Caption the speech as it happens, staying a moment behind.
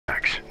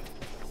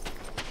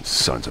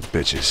Sons of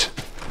bitches.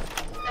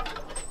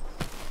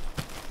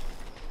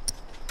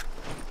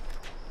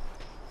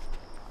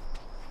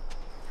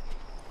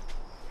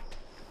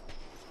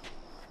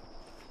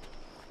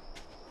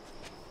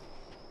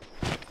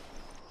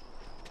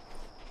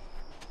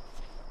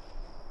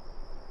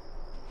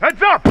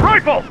 Heads up!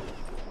 Rifle!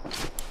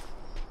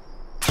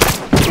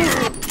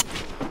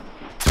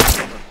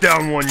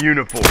 Down one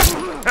uniform.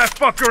 That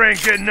fucker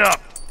ain't getting up.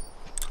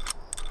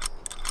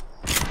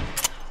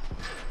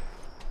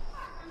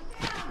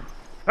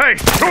 Hey,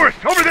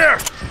 tourist, over there!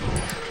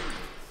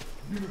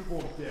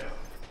 Uniform down.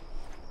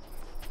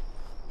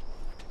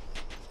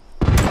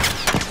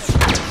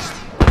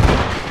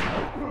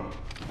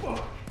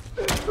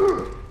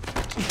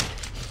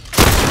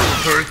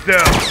 Tourist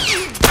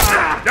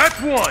down.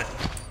 That's one.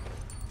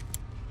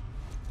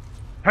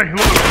 Hey,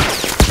 look!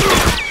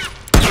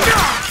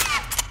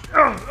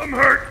 I'm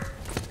hurt!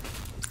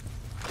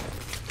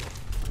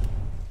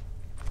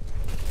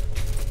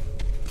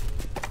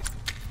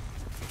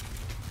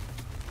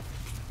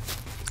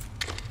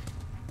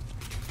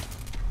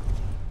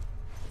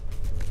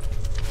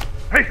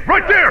 Hey,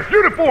 right there!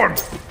 Uniform!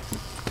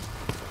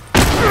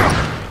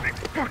 They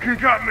fucking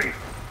got me!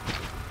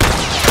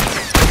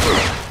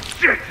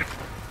 Shit!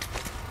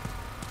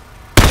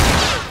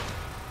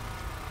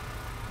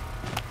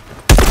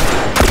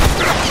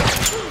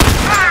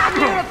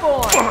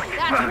 Uniform!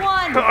 That's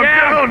one! I'm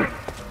down!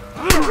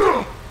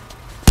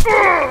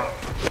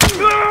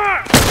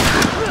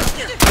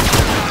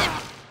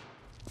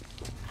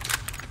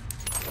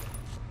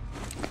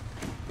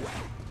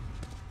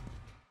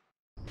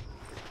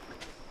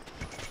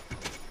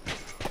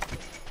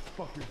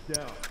 Fucker's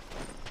down.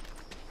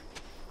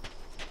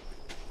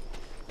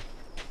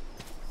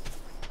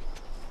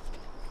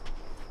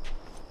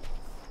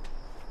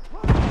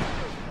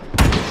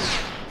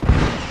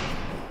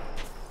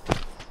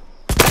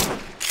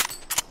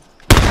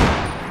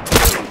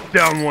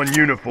 Down one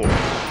uniform.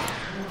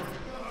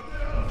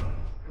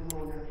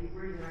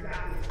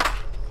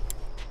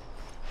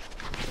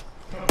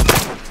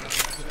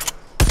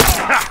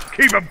 Ha!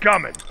 Keep him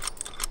coming.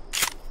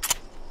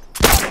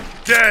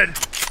 Dead.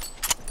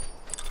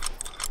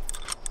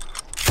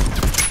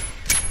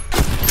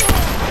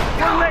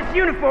 One less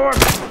uniform.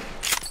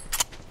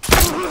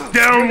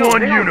 Down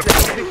one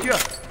uniform. Pick you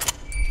up.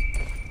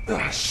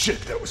 Ah,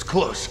 shit, that was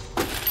close.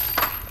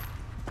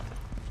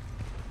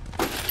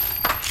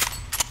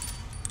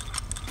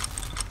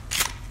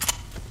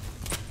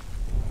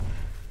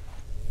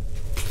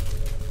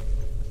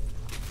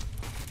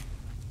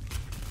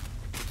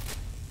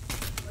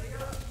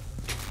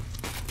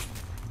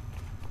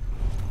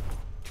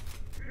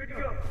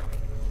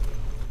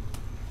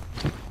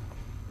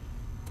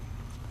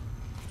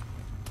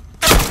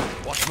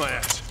 Watch my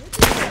ass.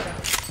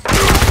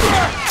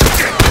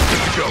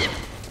 Let's go.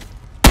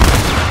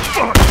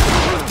 Fuck!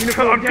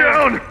 I'm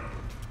down!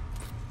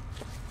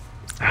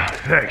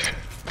 Thanks.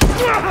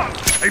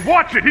 Hey,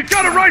 watch it! He's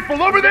got a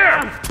rifle over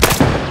there!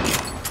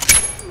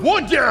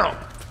 One down!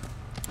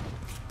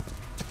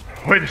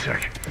 Wait a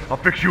sec. I'll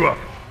fix you up.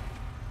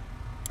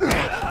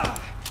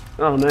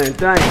 Oh man,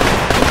 thanks.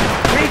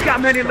 We ain't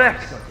got many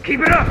left.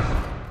 Keep it up!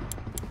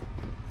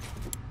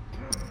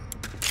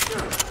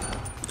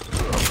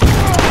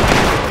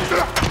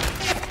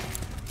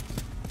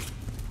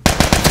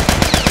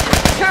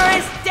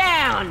 Tourist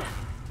down!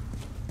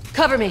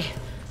 Cover me.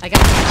 I got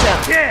to catch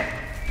up. Yeah!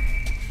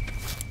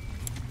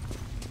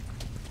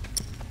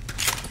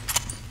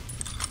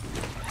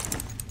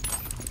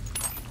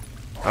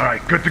 All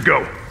right, good to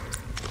go.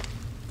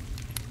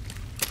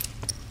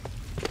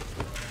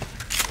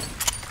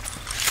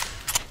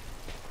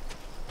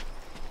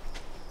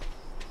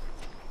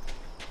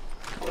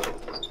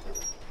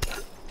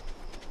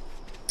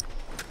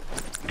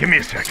 Give me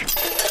a second.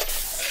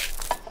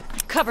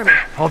 Cover me.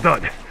 All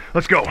done.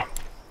 Let's go.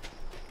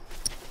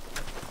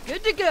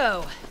 Good to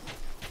go.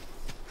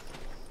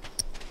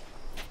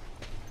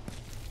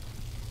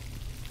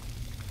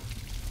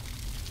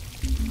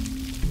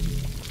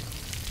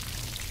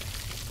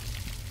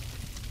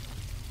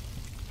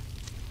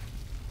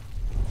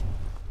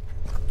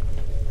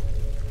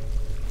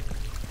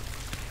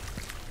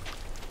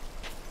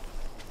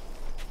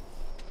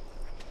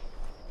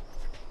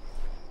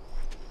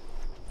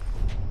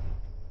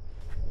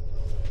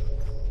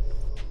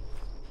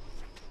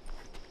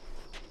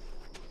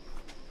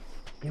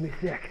 Give me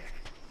a sec.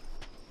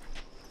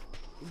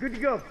 We're good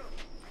to go.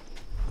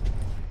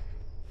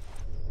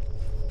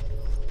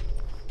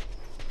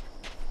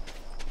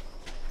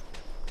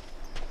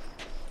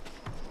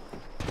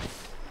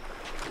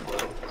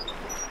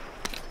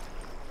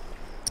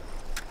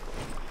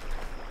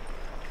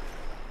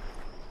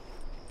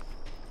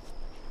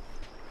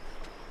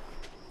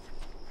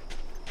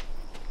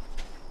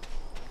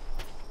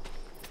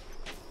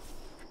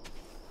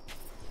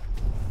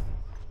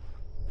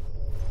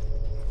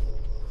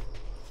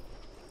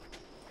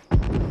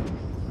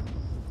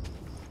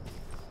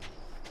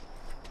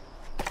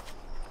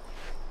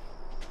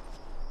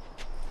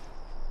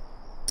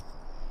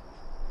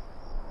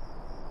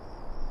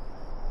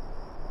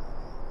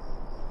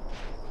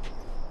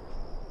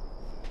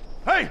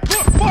 Hey,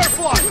 look,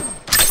 firefly!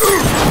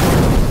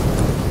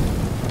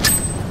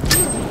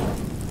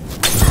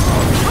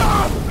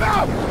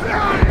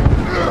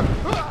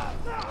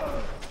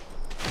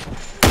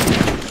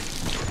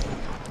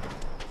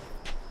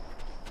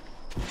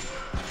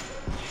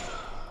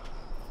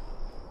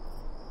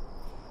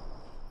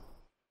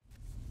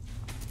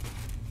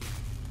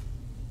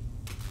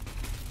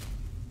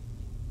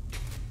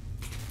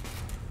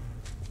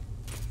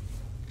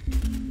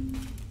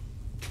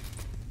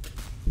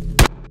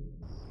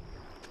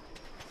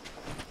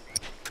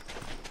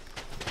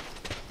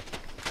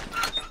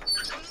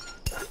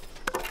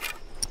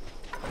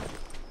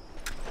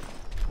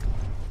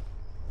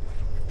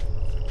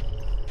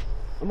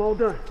 I'm all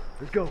done.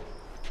 Let's go.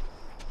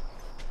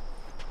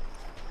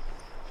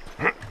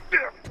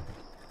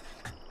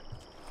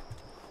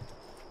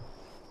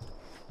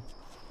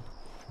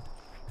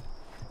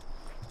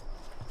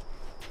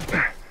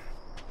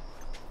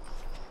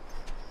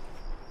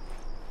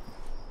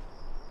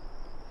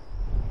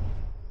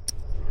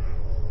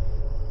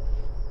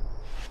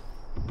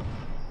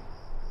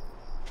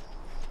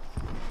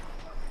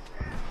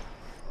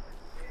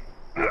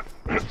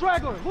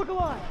 Straggler, look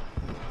alive!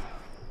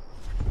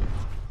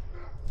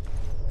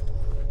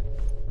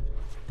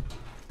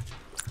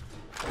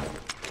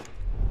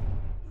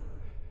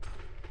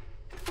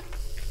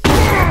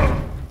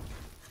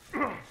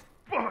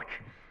 Fuck!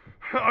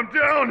 I'm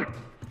down!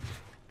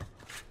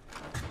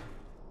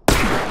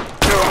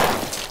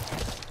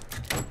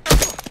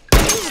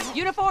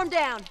 Uniform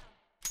down.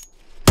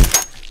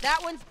 That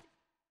one's...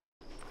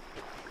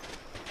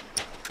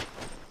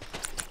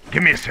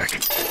 Give me a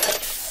second.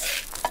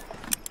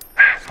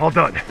 All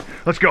done.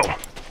 Let's go.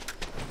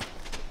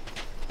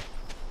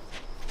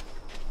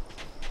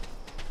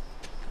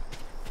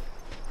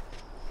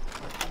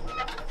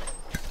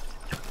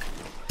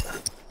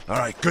 All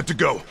right, good to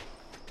go.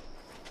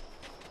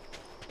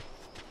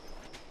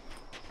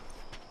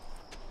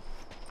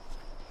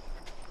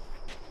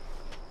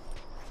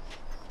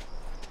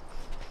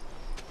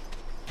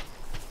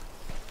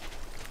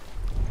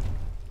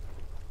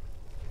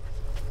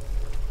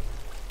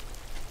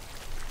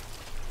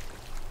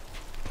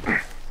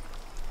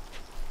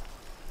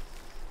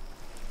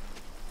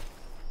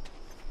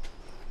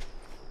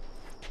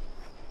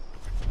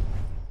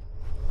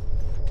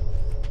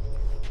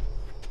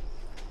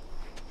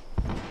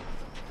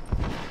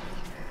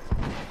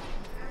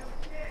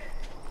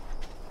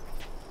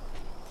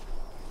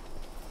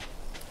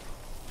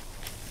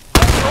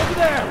 Over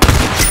there!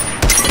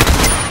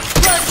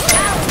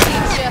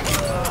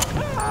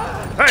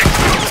 Hey!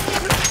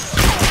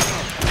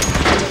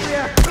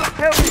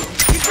 Help me!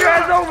 Get your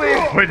ass over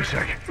here! Wait a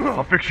second.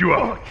 I'll fix you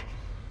up.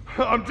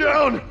 I'm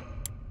down!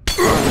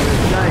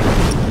 Dang.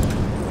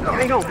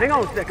 Hang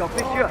on a sec. I'll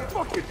fix you up.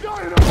 Fucking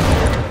dying over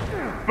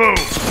here! Boom!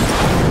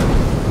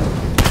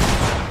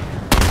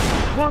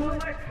 One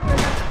left.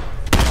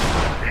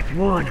 That's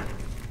one.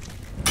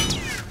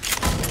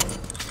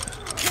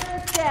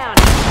 Down.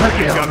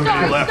 Okay, got him to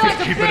the left. Start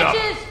the Keep it up.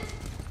 bitches.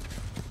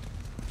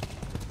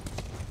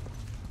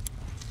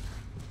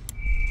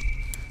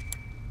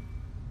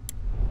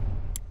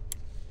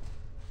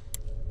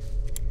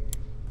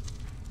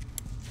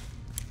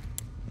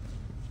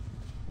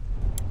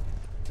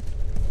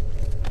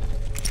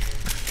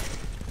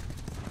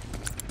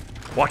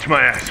 Watch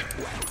my ass.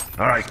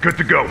 All right, good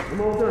to go.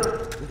 I'm all done.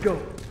 Let's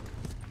go.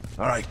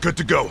 All right, good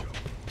to go.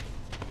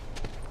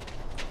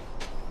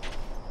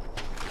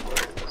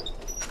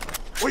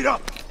 Wait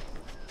up!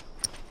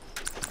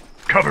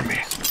 Cover me.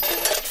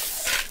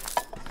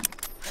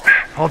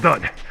 All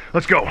done.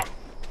 Let's go.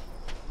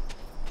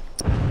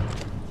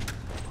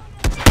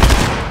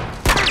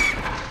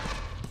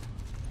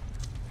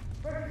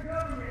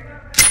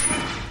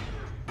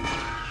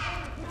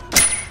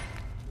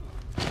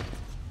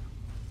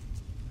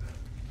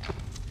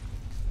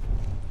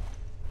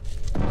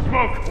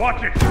 Smoke,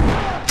 watch it.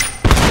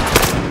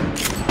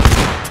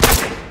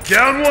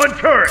 Down one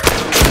turret.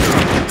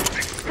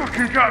 They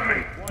fucking got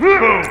me.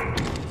 Boom.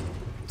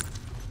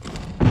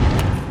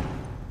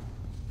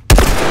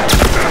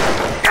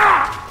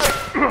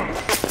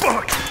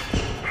 Fuck.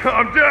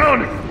 I'm down.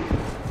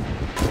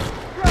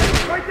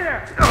 Right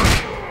there.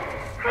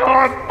 Oh,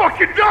 I'm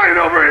fucking dying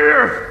over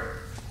here.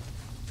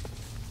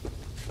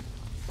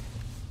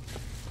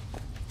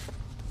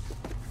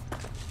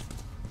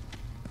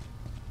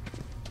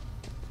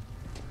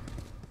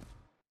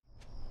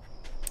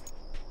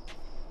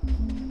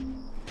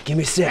 Give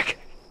me a sec.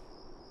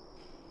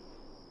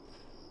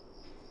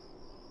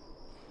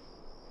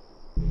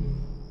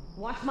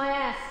 Watch my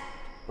ass.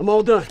 I'm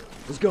all done.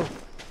 Let's go.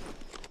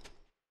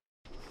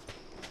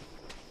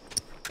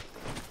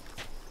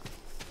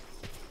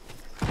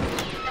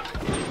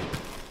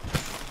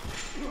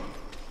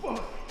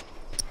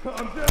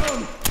 I'm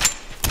down.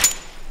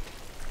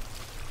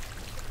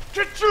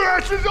 Get your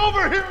asses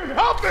over here and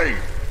help me.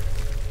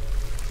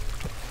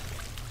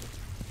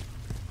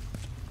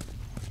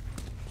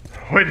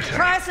 Wait a second.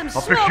 Try some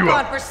I'll fix smoke you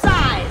on up. for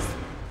size.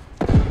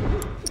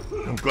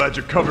 I'm glad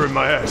you're covering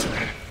my ass,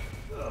 man.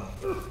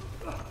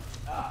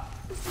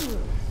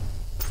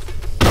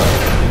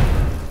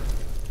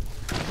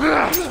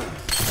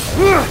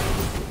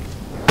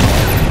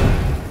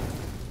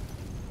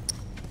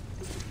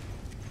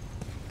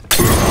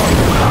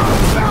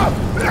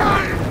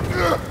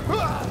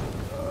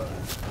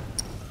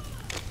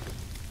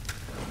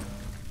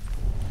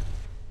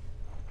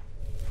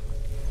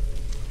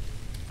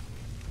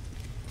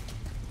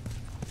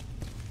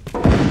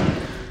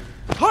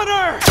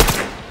 Hunter!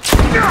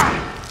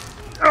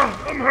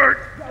 I'm hurt.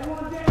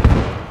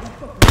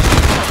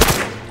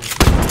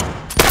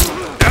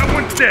 That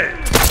one's dead.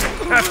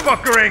 That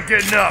fucker ain't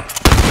getting up.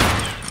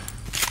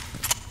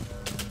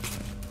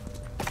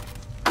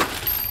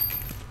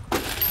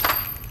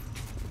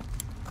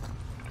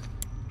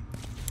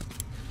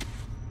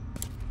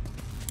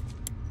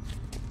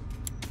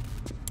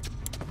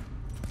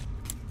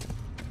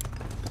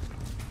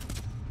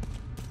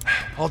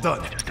 All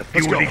done. Just a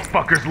few of these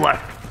fuckers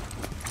left.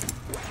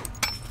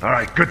 All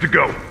right, good to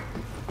go.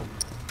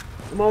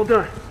 I'm all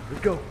done.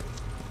 Let's go.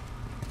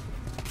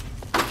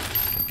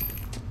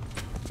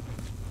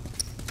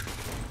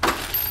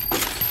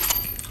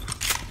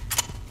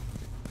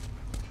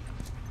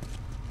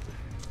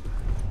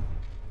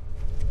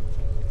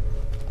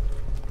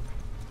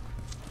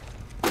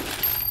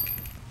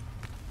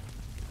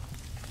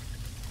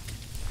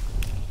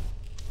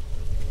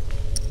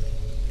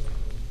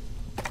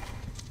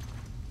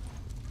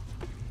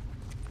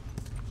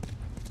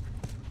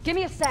 Give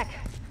me a sec.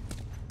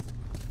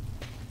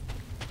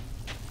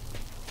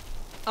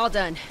 All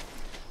done.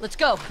 Let's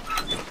go.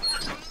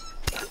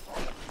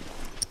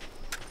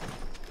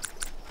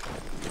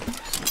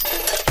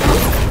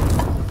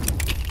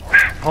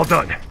 All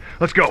done.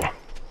 Let's go.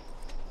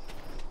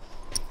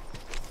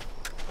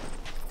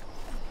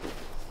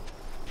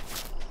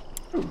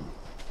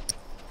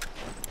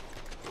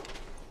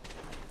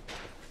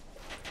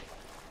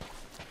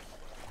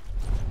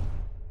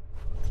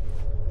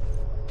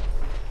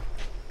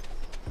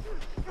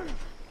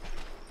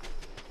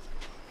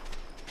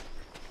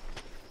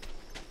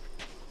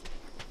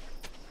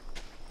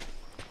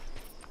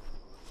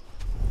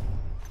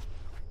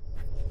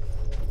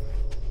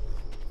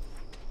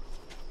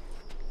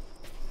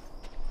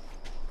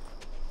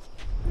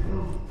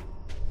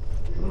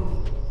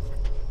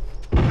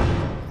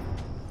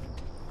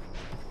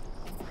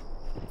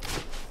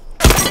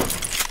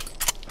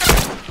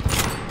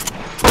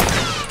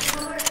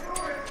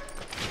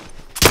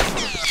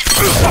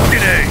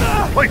 Fucking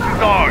A! Place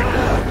is ours!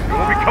 You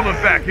won't be coming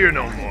back here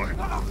no more.